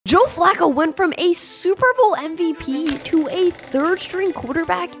Joe Flacco went from a Super Bowl MVP to a third-string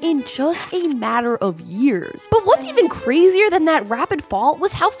quarterback in just a matter of years. But what's even crazier than that rapid fall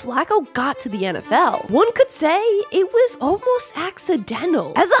was how Flacco got to the NFL. One could say it was almost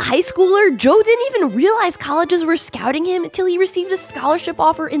accidental. As a high schooler, Joe didn't even realize colleges were scouting him until he received a scholarship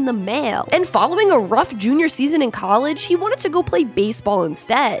offer in the mail. And following a rough junior season in college, he wanted to go play baseball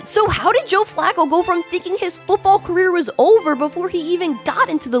instead. So how did Joe Flacco go from thinking his football career was over before he even got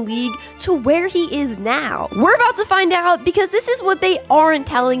into the league to where he is now? We're about to find out, because this is what they aren't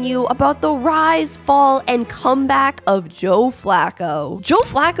telling you about the rise, fall, and comeback of Joe Flacco. Joe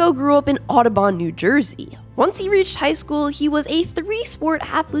Flacco grew up in Audubon, New Jersey. Once he reached high school, he was a three-sport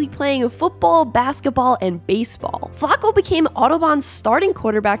athlete playing football, basketball, and baseball. Flacco became Audubon's starting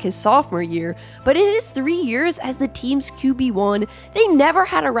quarterback his sophomore year, but in his 3 years as the team's QB1, they never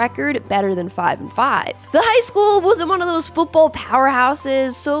had a record better than 5-5. The high school wasn't one of those football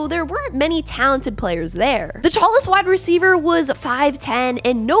powerhouses, so there weren't many talented players there. The tallest wide receiver was 5'10",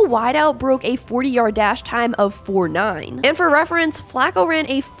 and no wideout broke a 40-yard dash time of 4.9. And for reference, Flacco ran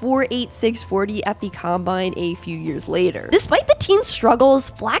a 4.86 40 at the combine a few years later. Despite the team's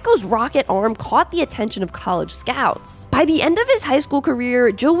struggles, Flacco's rocket arm caught the attention of college scouts. By the end of his high school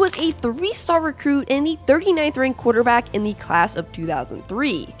career, Joe was a 3-star recruit and the 39th ranked quarterback in the class of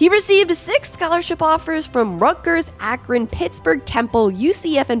 2003. He received 6 scholarship offers from Rutgers, Akron, Pittsburgh, Temple,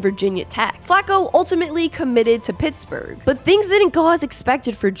 UCF, and Virginia Tech. Flacco ultimately committed to Pittsburgh, but things didn't go as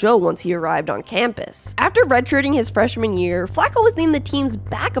expected for Joe once he arrived on campus. After redshirting his freshman year, Flacco was named the team's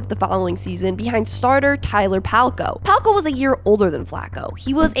backup the following season behind starter Tyler Palko. Palko was a year older than Flacco.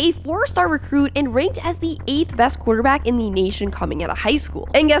 He was a 4-star recruit and ranked as the 8th best quarterback in the nation coming out of high school.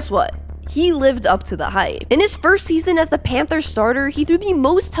 And guess what? He lived up to the hype. In his first season as the Panthers starter, he threw the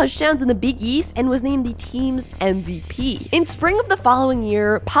most touchdowns in the Big East and was named the team's MVP. In spring of the following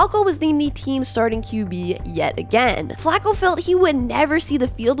year, Palko was named the team's starting QB yet again. Flacco felt he would never see the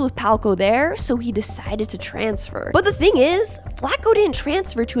field with Palko there, so he decided to transfer. But the thing is, Flacco didn't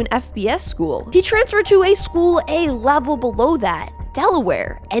transfer to an FBS school. He transferred to a school a level below that,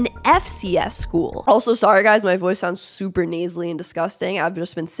 Delaware, an FCS school. Also, sorry guys, my voice sounds super nasally and disgusting. I've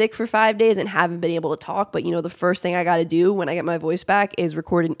just been sick for 5 days and haven't been able to talk, but you know, the first thing I gotta do when I get my voice back is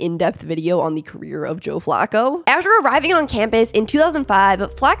record an in-depth video on the career of Joe Flacco. After arriving on campus in 2005,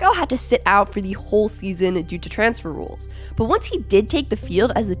 Flacco had to sit out for the whole season due to transfer rules. But once he did take the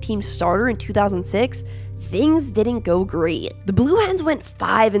field as the team's starter in 2006, things didn't go great. The Blue Hens went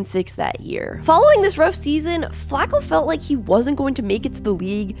 5-6 that year. Following this rough season, Flacco felt like he wasn't going to make it to the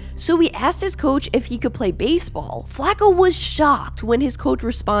league, so he asked his coach if he could play baseball. Flacco was shocked when his coach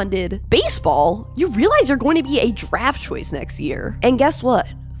responded, "Baseball? You realize you're going to be a draft choice next year." And guess what?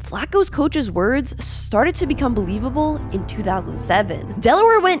 Flacco's coach's words started to become believable in 2007.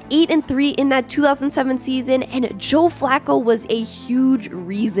 Delaware went 8-3 in that 2007 season, and Joe Flacco was a huge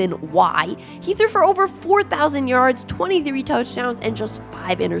reason why. He threw for over 4,000 yards, 23 touchdowns, and just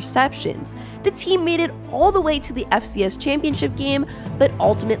 5 interceptions. The team made it all the way to the FCS championship game, but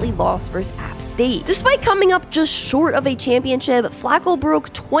ultimately lost versus App State. Despite coming up just short of a championship, Flacco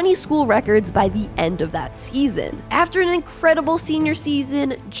broke 20 school records by the end of that season. After an incredible senior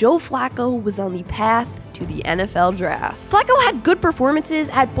season, Joe Flacco was on the path to the NFL draft. Flacco had good performances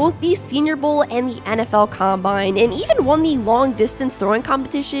at both the Senior Bowl and the NFL Combine, and even won the long-distance throwing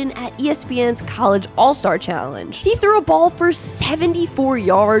competition at ESPN's College All-Star Challenge. He threw a ball for 74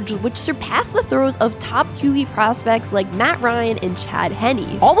 yards, which surpassed the throws of top QB prospects like Matt Ryan and Chad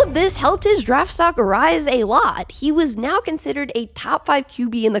Henne. All of this helped his draft stock rise a lot. He was now considered a top 5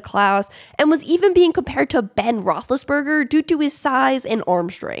 QB in the class, and was even being compared to Ben Roethlisberger due to his size and arm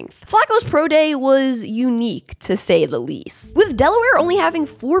strength. Flacco's pro day was unique, to say the least. With Delaware only having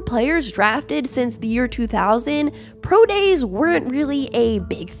 4 players drafted since the year 2000, pro days weren't really a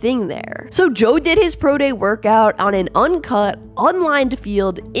big thing there. So Joe did his pro day workout on an uncut, unlined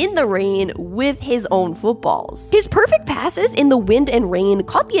field in the rain with his own footballs. His perfect passes in the wind and rain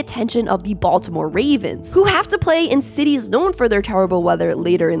caught the attention of the Baltimore Ravens, who have to play in cities known for their terrible weather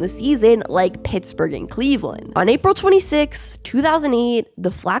later in the season, like Pittsburgh and Cleveland. On April 26, 2008,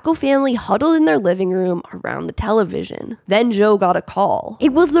 the Flacco family huddled in their living room around the television. Then Joe got a call.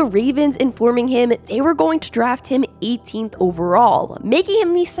 It was the Ravens informing him they were going to draft him 18th overall, making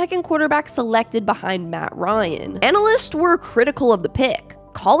him the second quarterback selected behind Matt Ryan. Analysts were critical of the pick,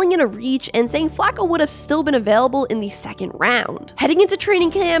 calling it a reach and saying Flacco would have still been available in the second round. Heading into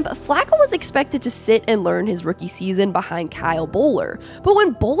training camp, Flacco was expected to sit and learn his rookie season behind Kyle Bowler, but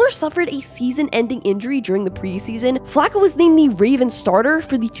when Bowler suffered a season-ending injury during the preseason, Flacco was named the Ravens starter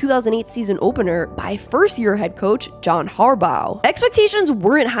for the 2008 season opener by first-year head coach John Harbaugh. Expectations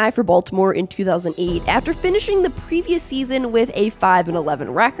weren't high for Baltimore in 2008 after finishing the previous season with a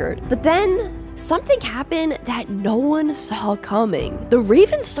 5-11 record, but then something happened that no one saw coming. The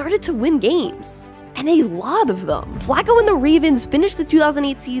Ravens started to win games, and a lot of them. Flacco and the Ravens finished the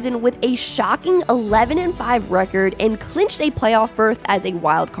 2008 season with a shocking 11-5 record and clinched a playoff berth as a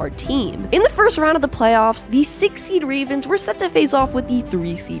wildcard team. In the first round of the playoffs, the 6-seed Ravens were set to face off with the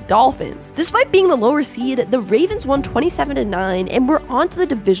 3-seed Dolphins. Despite being the lower seed, the Ravens won 27-9 and were on to the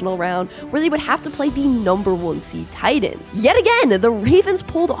divisional round where they would have to play the number 1 seed Titans. Yet again, the Ravens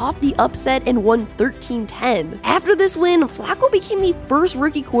pulled off the upset and won 13-10. After this win, Flacco became the first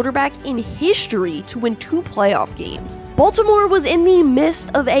rookie quarterback in history to win 2 playoff games. Baltimore was in the midst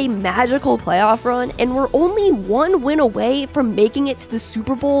of a magical playoff run and were only 1 win away from making it to the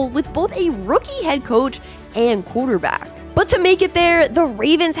Super Bowl with both a rookie head coach and quarterback. But to make it there, the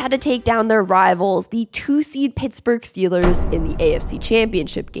Ravens had to take down their rivals, the 2-seed Pittsburgh Steelers, in the AFC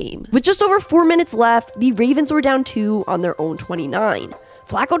Championship game. With just over 4 minutes left, the Ravens were down 2 on their own 29.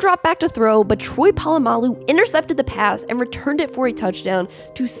 Flacco dropped back to throw, but Troy Polamalu intercepted the pass and returned it for a touchdown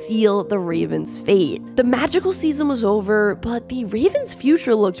to seal the Ravens' fate. The magical season was over, but the Ravens'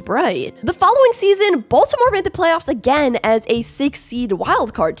 future looked bright. The following season, Baltimore made the playoffs again as a 6-seed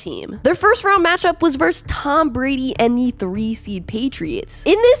wildcard team. Their first round matchup was versus Tom Brady and the 3-seed Patriots.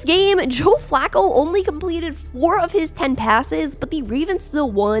 In this game, Joe Flacco only completed 4 of his 10 passes, but the Ravens still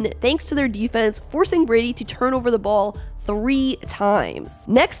won thanks to their defense, forcing Brady to turn over the ball 3 times.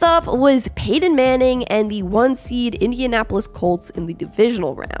 Next up was Peyton Manning and the 1-seed Indianapolis Colts in the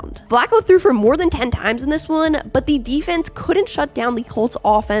divisional round. Flacco threw for more than 10 times in this one, but the defense couldn't shut down the Colts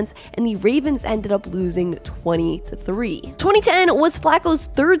offense and the Ravens ended up losing 20-3. 2010 was Flacco's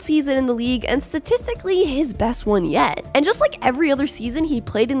 3rd season in the league and statistically his best one yet. And just like every other season he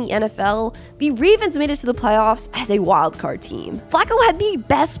played in the NFL, the Ravens made it to the playoffs as a wildcard team. Flacco had the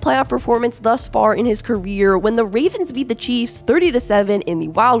best playoff performance thus far in his career when the Ravens beat the Chiefs 30-7 in the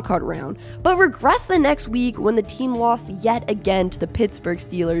wildcard round, but regressed the next week when the team lost yet again to the Pittsburgh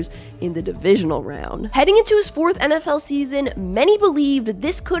Steelers in the divisional round. Heading into his 4th NFL season, many believed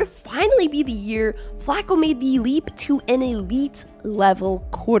this could finally be the year Flacco made the leap to an elite level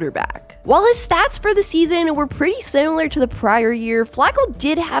quarterback. While his stats for the season were pretty similar to the prior year, Flacco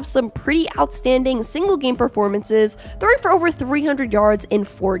did have some pretty outstanding single game performances, throwing for over 300 yards in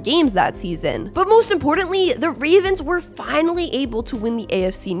 4 games that season. But most importantly, the Ravens were finally able to win the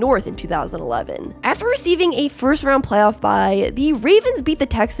AFC North in 2011. After receiving a first-round playoff bye, the Ravens beat the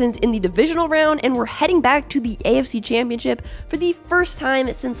Texans in the divisional round and were heading back to the AFC Championship for the first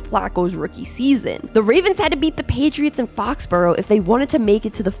time since Flacco's rookie season. The Ravens had to beat the Patriots in Foxborough if they wanted to make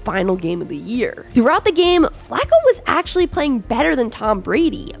it to the final game of the year. Throughout the game, Flacco was actually playing better than Tom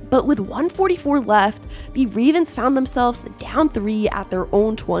Brady, but with 1:44 left, the Ravens found themselves down 3 at their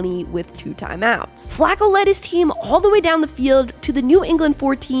own 20 with 2 timeouts. Flacco led his team all the way down the field to the New England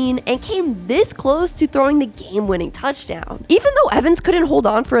 14 and came this close to throwing the game-winning touchdown. Even though Evans couldn't hold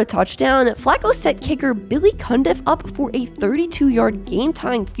on for a touchdown, Flacco set kicker Billy Cundiff up for a 32-yard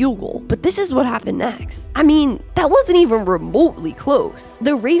game-tying field goal. But this is what happened next. I mean, that wasn't even remotely close.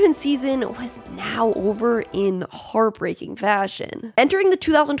 The Ravens season was now over in heartbreaking fashion. Entering the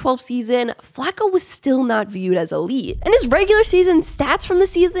 2012 season, Flacco was still not viewed as elite, and his regular season stats from the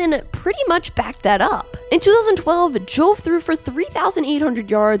season pretty much backed that up. In 2012, Joe threw for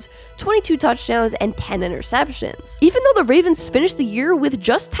 3,800 yards, 22 touchdowns, and 10 interceptions. Even though the Ravens finished the year with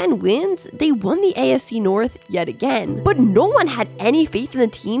just 10 wins, they won the AFC North yet again. But no one had any faith in the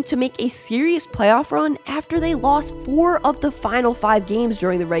team to make a serious playoff run after they lost 4 of the final 5 games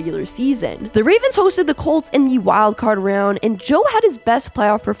during the regular season. The Ravens hosted the Colts in the wildcard round, and Joe had his best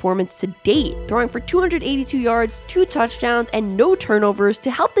playoff performance to date, throwing for 282 yards, 2 touchdowns, and no turnovers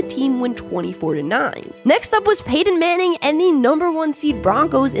to help the team win 24-9. Next up was Peyton Manning and the number 1 seed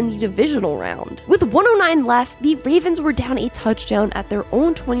Broncos in the divisional round. With 109 left, the Ravens were down a touchdown at their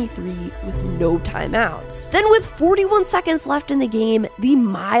own 23 with no timeouts. Then with 41 seconds left in the game, the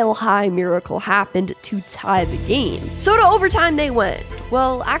mile-high miracle happened to tie the game. So to overtime they went.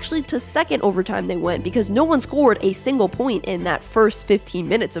 Well, actually to second overtime they went because no one scored a single point in that first 15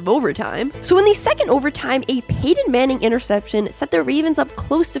 minutes of overtime. So in the second overtime, a Peyton Manning interception set the Ravens up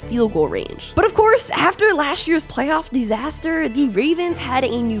close to field goal range. But of course, after last year's playoff disaster, the Ravens had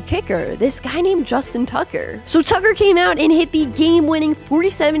a new kicker, this guy named Justin Tucker. So Tucker came out and hit the game-winning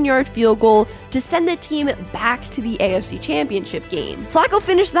 47-yard field goal to send the team back to the AFC Championship game. Flacco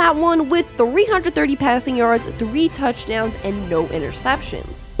finished that one with 330 passing yards, 3 touchdowns, and no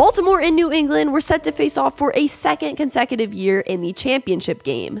interceptions. Baltimore and New England were set to face off for a second consecutive year in the championship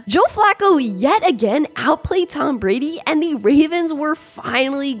game. Joe Flacco yet again outplayed Tom Brady, and the Ravens were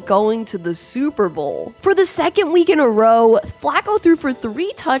finally going to the Super Bowl. For the second week in a row, Flacco threw for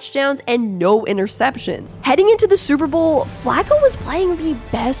 3 touchdowns and no interceptions. Heading into the Super Bowl, Flacco was playing the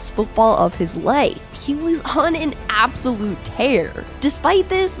best football of his life. He was on an absolute tear. Despite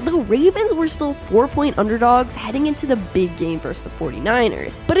this, the Ravens were still 4-point underdogs heading into the big game versus the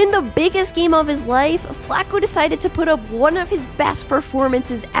 49ers. But in the biggest game of his life, Flacco decided to put up one of his best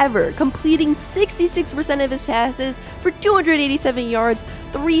performances ever, completing 66% of his passes for 287 yards,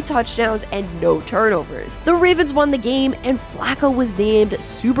 3 touchdowns, and no turnovers. The Ravens won the game, and Flacco was named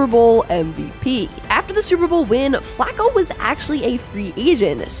Super Bowl MVP. After the Super Bowl win, Flacco was actually a free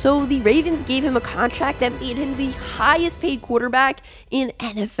agent, so the Ravens gave him a contract that made him the highest paid quarterback in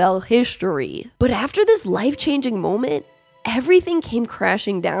NFL history. But after this life-changing moment, everything came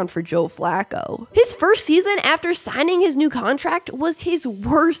crashing down for Joe Flacco. His first season after signing his new contract was his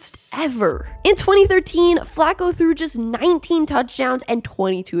worst ever. In 2013, Flacco threw just 19 touchdowns and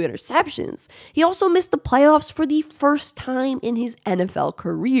 22 interceptions. He also missed the playoffs for the first time in his NFL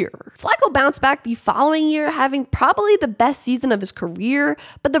career. Flacco bounced back the following year, having probably the best season of his career,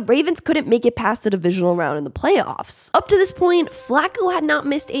 but the Ravens couldn't make it past the divisional round in the playoffs. Up to this point, Flacco had not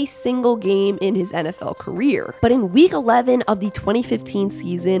missed a single game in his NFL career, but in week 11 of the 2015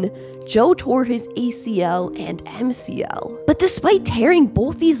 season, Joe tore his ACL and MCL. But despite tearing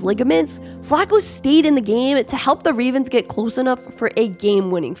both these ligaments, Flacco stayed in the game to help the Ravens get close enough for a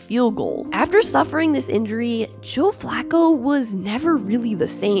game-winning field goal. After suffering this injury, Joe Flacco was never really the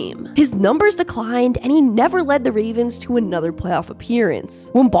same. His numbers declined, and he never led the Ravens to another playoff appearance.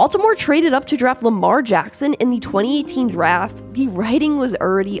 When Baltimore traded up to draft Lamar Jackson in the 2018 draft, the writing was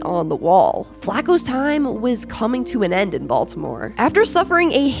already on the wall. Flacco's time was coming to an end in Baltimore. After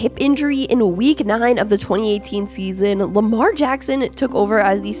suffering a hip injury in week 9 of the 2018 season, Lamar Jackson took over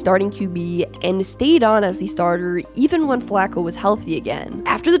as the starting QB and stayed on as the starter even when Flacco was healthy again.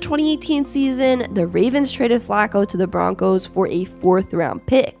 After the 2018 season, the Ravens traded Flacco to the Broncos for a 4th-round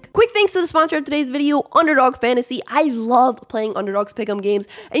pick. Quick thanks to the sponsor of today's video, Underdog Fantasy. I love playing Underdogs Pick'em games,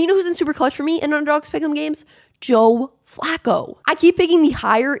 and you know who's in super clutch for me in Underdogs Pick'em games? Joe Flacco. I keep picking the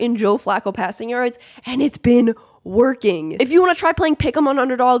higher in Joe Flacco passing yards, and it's been working. If you want to try playing Pick'em on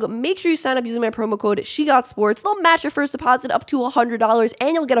Underdog, make sure you sign up using my promo code SheGotSports. They'll match your first deposit up to $100,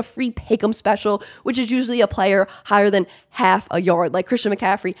 and you'll get a free Pick'em special, which is usually a player higher than half a yard, like Christian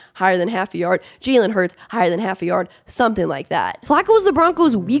McCaffrey, higher than half a yard, Jalen Hurts, higher than half a yard, something like that. Flacco was the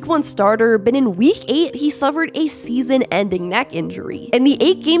Broncos' week 1 starter, but in week 8, he suffered a season-ending neck injury. In the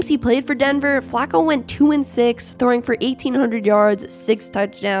 8 games he played for Denver, Flacco went 2-6, throwing for 1,800 yards, 6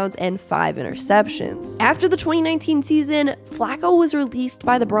 touchdowns, and 5 interceptions. After the 2019 season, Flacco was released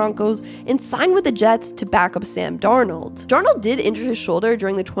by the Broncos and signed with the Jets to back up Sam Darnold. Darnold did injure his shoulder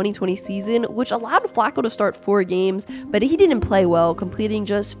during the 2020 season, which allowed Flacco to start 4 games, but he didn't play well, completing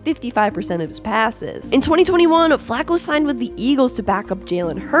just 55% of his passes. In 2021, Flacco signed with the Eagles to back up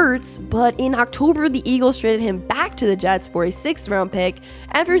Jalen Hurts, but in October, the Eagles traded him back to the Jets for a 6th-round pick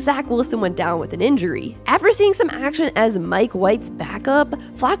after Zach Wilson went down with an injury. After seeing some action as Mike White's backup,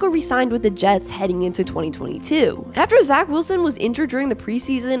 Flacco re-signed with the Jets heading into 2022. After Zach Wilson was injured during the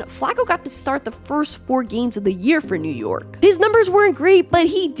preseason, Flacco got to start the first 4 games of the year for New York. His numbers weren't great, but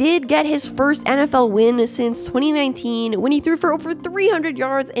he did get his first NFL win since 2019 when he threw for over 300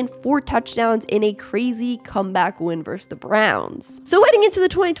 yards and 4 touchdowns in a crazy comeback win versus the Browns. So heading into the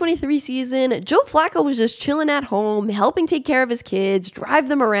 2023 season, Joe Flacco was just chilling at home, helping take care of his kids, drive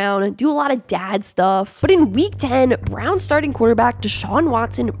them around, do a lot of dad stuff. But in week 10, Browns starting quarterback Deshaun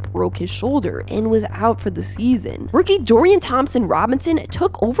Watson broke his shoulder and was out for the season. Rookie Dorian Thompson-Robinson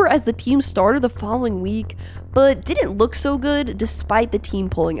took over as the team's starter the following week, but didn't look so good despite the team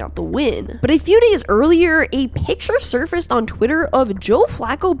pulling out the win. But a few days earlier, a picture surfaced on Twitter of Joe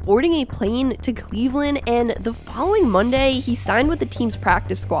Flacco boarding a plane to Cleveland, and the following Monday, he signed with the team's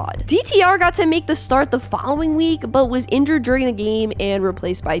practice squad. DTR got to make the start the following week, but was injured during the game and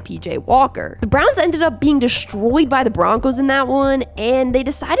replaced by PJ Walker. The Browns ended up being destroyed by the Broncos in that one, and they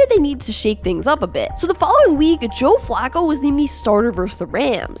decided they needed to shake things up a bit. So the following week, Joe Flacco was named the starter versus the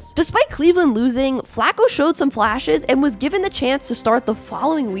Rams. Despite Cleveland losing, Flacco showed some flashes and was given the chance to start the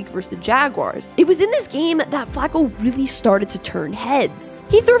following week versus the Jaguars. It was in this game that Flacco really started to turn heads.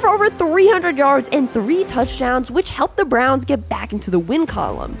 He threw for over 300 yards and 3 touchdowns, which helped the Browns get back into the win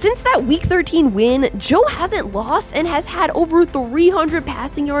column. Since that Week 13 win, Joe hasn't lost and has had over 300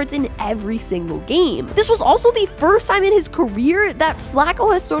 passing yards in every single game. This was also the first time in his career that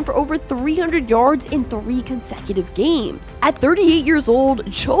Flacco has thrown for over 300 yards in 3 consecutive games. At 38 years old,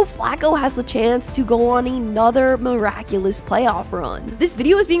 Joe Flacco has the chance to go on another miraculous playoff run. This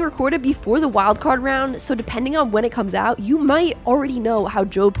video is being recorded before the wildcard round, so depending on when it comes out, you might already know how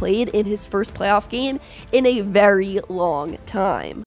Joe played in his first playoff game in a very long time.